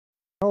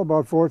Well,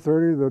 about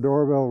 4:30, the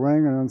doorbell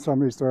rang, and then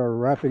somebody started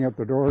rapping at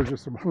the door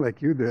just about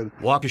like you did.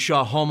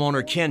 Waukesha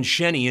homeowner Ken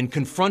Shenian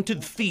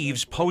confronted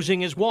thieves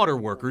posing as water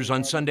workers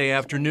on Sunday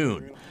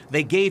afternoon.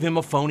 They gave him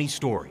a phony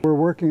story. We're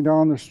working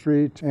down the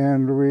street,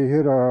 and we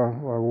hit a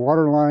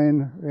water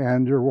line,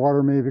 and your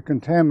water may be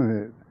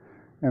contaminated.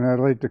 And I'd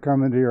like to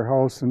come into your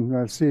house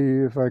and see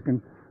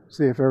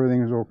if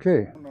everything is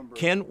okay.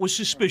 Ken was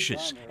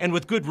suspicious, and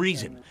with good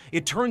reason.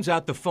 It turns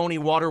out the phony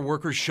water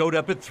workers showed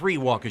up at 3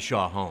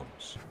 Waukesha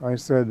homes. I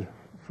said,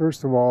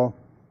 first of all,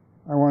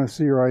 I want to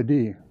see your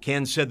ID.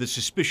 Ken said the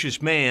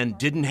suspicious man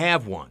didn't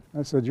have one.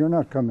 I said, you're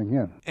not coming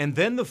in. And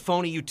then the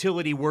phony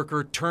utility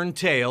worker turned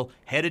tail,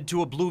 headed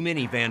to a blue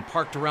minivan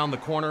parked around the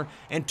corner,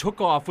 and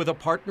took off with a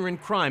partner in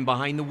crime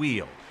behind the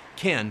wheel.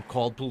 Ken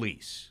called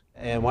police.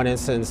 In one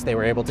instance, they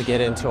were able to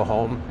get into a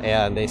home,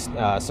 and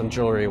some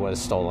jewelry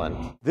was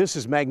stolen. This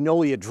is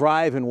Magnolia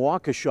Drive in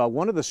Waukesha,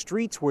 one of the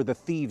streets where the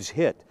thieves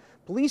hit.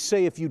 Police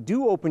say if you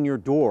do open your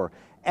door,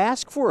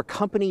 ask for a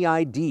company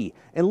ID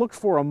and look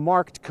for a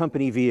marked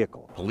company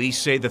vehicle. Police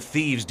say the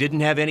thieves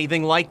didn't have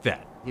anything like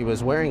that. He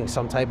was wearing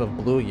some type of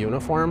blue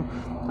uniform,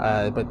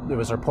 but it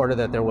was reported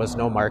that there was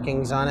no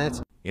markings on it.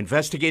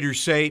 Investigators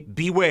say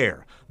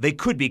beware, they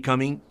could be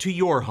coming to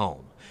your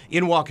home.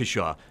 In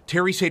Waukesha,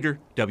 Terry Sater,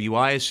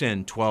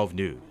 WISN 12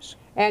 News.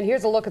 And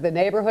here's a look at the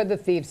neighborhood the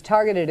thieves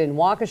targeted in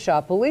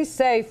Waukesha. Police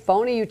say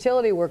phony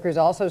utility workers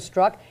also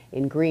struck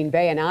in Green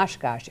Bay and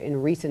Oshkosh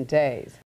in recent days.